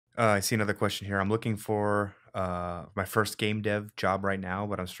I see another question here. I'm looking for my first game dev job right now,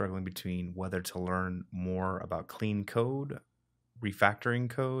 but I'm struggling between whether to learn more about clean code, refactoring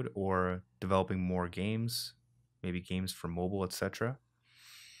code, or developing more games, maybe games for mobile, etc.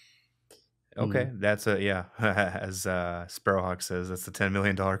 Hmm. Okay, that's a yeah. As Sparrowhawk says, that's the $10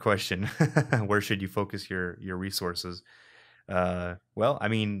 million question. Where should you focus your resources? Well, I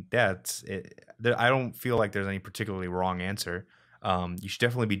mean, that's it. I don't feel like there's any particularly wrong answer. You should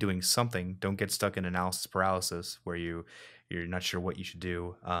definitely be doing something. Don't get stuck in analysis paralysis where you're not sure what you should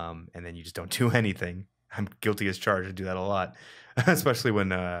do, and then you just don't do anything. I'm guilty as charged. I do that a lot, especially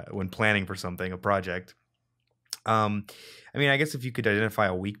when planning for something, a project. Um, I mean, I guess if you could identify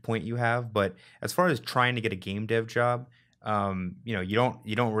a weak point you have, but as far as trying to get a game dev job, you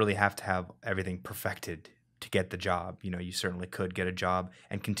don't really have to have everything perfected to get the job. You certainly could get a job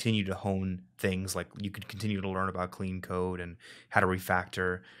and continue to hone things. Like you could continue to learn about clean code and how to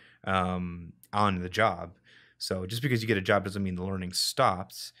refactor on the job. So just because you get a job doesn't mean the learning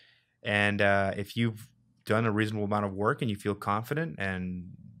stops. And if you've done a reasonable amount of work and you feel confident and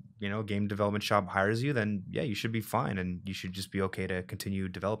game development shop hires you, then yeah, you should be fine and you should just be okay to continue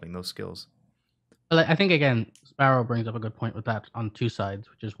developing those skills. Well, I think again, Sparrow brings up a good point with that on two sides,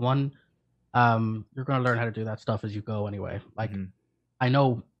 which is one, you're going to learn how to do that stuff as you go anyway. Like, Hmm. I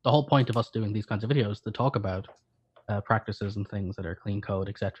know the whole point of us doing these kinds of videos to talk about practices and things that are clean code,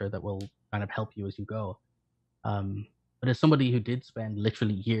 etc., that will kind of help you as you go. But as somebody who did spend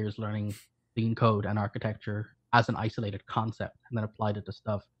literally years learning clean code and architecture as an isolated concept and then applied it to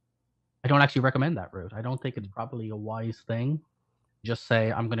stuff, I don't actually recommend that route. I don't think it's probably a wise thing. Just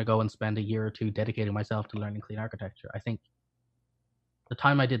say I'm going to go and spend a year or two dedicating myself to learning clean architecture. I think the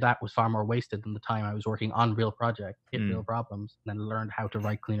time I did that was far more wasted than the time I was working on real projects, hit real Mm. problems, and then learned how to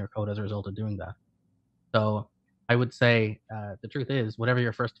write cleaner code as a result of doing that. So I would say the truth is, whatever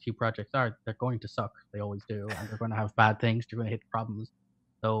your first few projects are, they're going to suck. They always do, and they're going to have bad things. You're going to hit problems.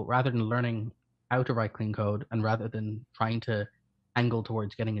 So rather than learning how to write clean code, and rather than trying to angle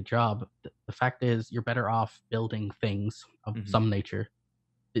towards getting a job, the fact is you're better off building things of Hmm. some nature,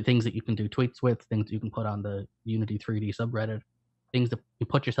 the things that you can do tweets with, things that you can put on the Unity 3D subreddit, things that you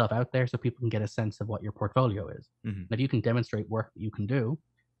put yourself out there so people can get a sense of what your portfolio is. Hmm. And if you can demonstrate work that you can do,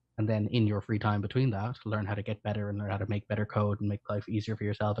 and then in your free time between that, learn how to get better and learn how to make better code and make life easier for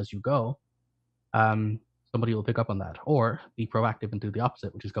yourself as you go, um, somebody will pick up on that. Or be proactive and do the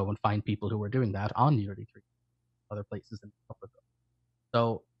opposite, which is go and find people who are doing that on Unity 3, other places, and up with them.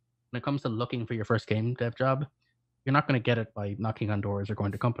 So when it comes to looking for your first game dev job, you're not going to get it by knocking on doors or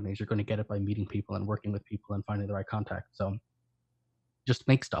going to companies. You're going to get it by meeting people and working with people and finding the right contact. So just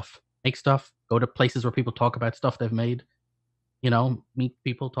make stuff. Make stuff. Go to places where people talk about stuff they've made. Meet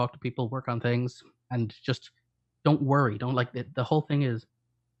people, talk to people, work on things, and just don't worry. Don't like the whole thing is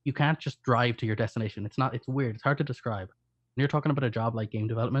you can't just drive to your destination. It's weird. It's hard to describe. When you're talking about a job like game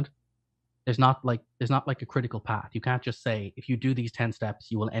development, there's not like a critical path. You can't just say if you do these 10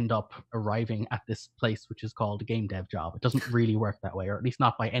 steps, you will end up arriving at this place which is called a game dev job. It doesn't really work that way, or at least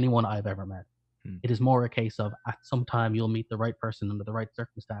not by anyone I've ever met. Mm. It is more a case of at some time you'll meet the right person under the right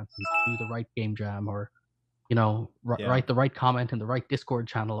circumstances, do the right game jam, or Yeah. write the right comment in the right Discord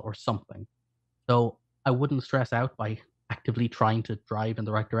channel or something. So I wouldn't stress out by actively trying to drive in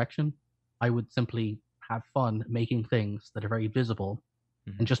the right direction. I would simply have fun making things that are very visible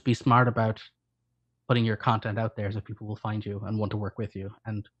and Hmm. just be smart about putting your content out there so people will find you and want to work with you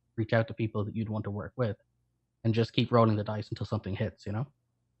and reach out to people that you'd want to work with and just keep rolling the dice until something hits.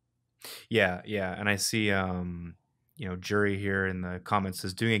 Yeah, yeah. And I see Jury here in the comments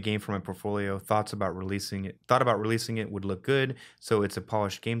says doing a game for my portfolio, thought about releasing it would look good. So it's a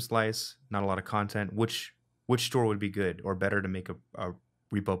polished game slice, not a lot of content. Which store would be good or better to make a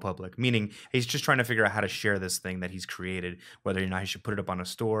repo public? Meaning he's just trying to figure out how to share this thing that he's created, whether or not he should put it up on a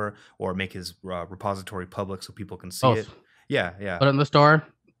store or make his repository public so people can see it. Both. Yeah, yeah, Put it in the store,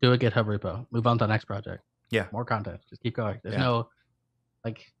 do a GitHub repo, move on to the next project. yeah, More content. Just keep going. There's yeah. no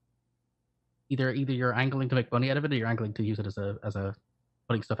like either you're angling to make money out of it or you're angling to use it as a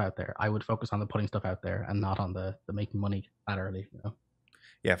putting stuff out there. I would focus on the putting stuff out there and not on the making money that early.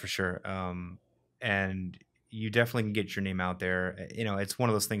 Yeah, for sure. And you definitely can get your name out there. It's one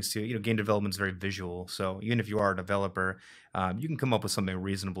of those things too. Game development is very visual. So even if you are a developer, you can come up with something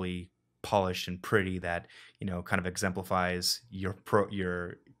reasonably polished and pretty that kind of exemplifies your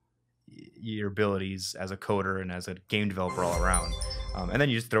abilities as a coder and as a game developer all around. And then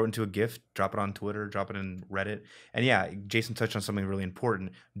you just throw it into a GIF, drop it on Twitter, drop it in Reddit. And yeah, Jason touched on something really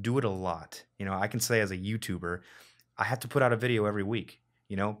important. Do it a lot. I can say as a YouTuber, I have to put out a video every week,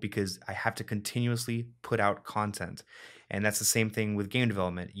 because I have to continuously put out content. And that's the same thing with game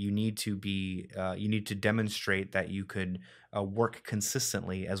development. You need to demonstrate that you could work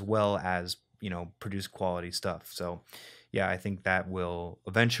consistently as well as produce quality stuff. So yeah, I think that will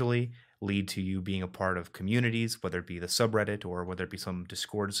eventually lead to you being a part of communities, whether it be the subreddit or whether it be some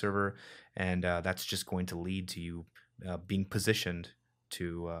Discord server, and that's just going to lead to you being positioned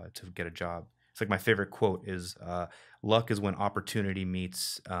to get a job. It's like my favorite quote is luck is when opportunity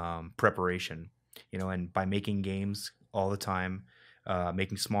meets preparation. And by making games all the time,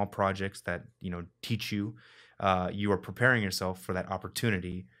 making small projects that teach you, you are preparing yourself for that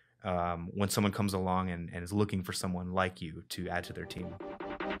opportunity when someone comes along and is looking for someone like you to add to their team.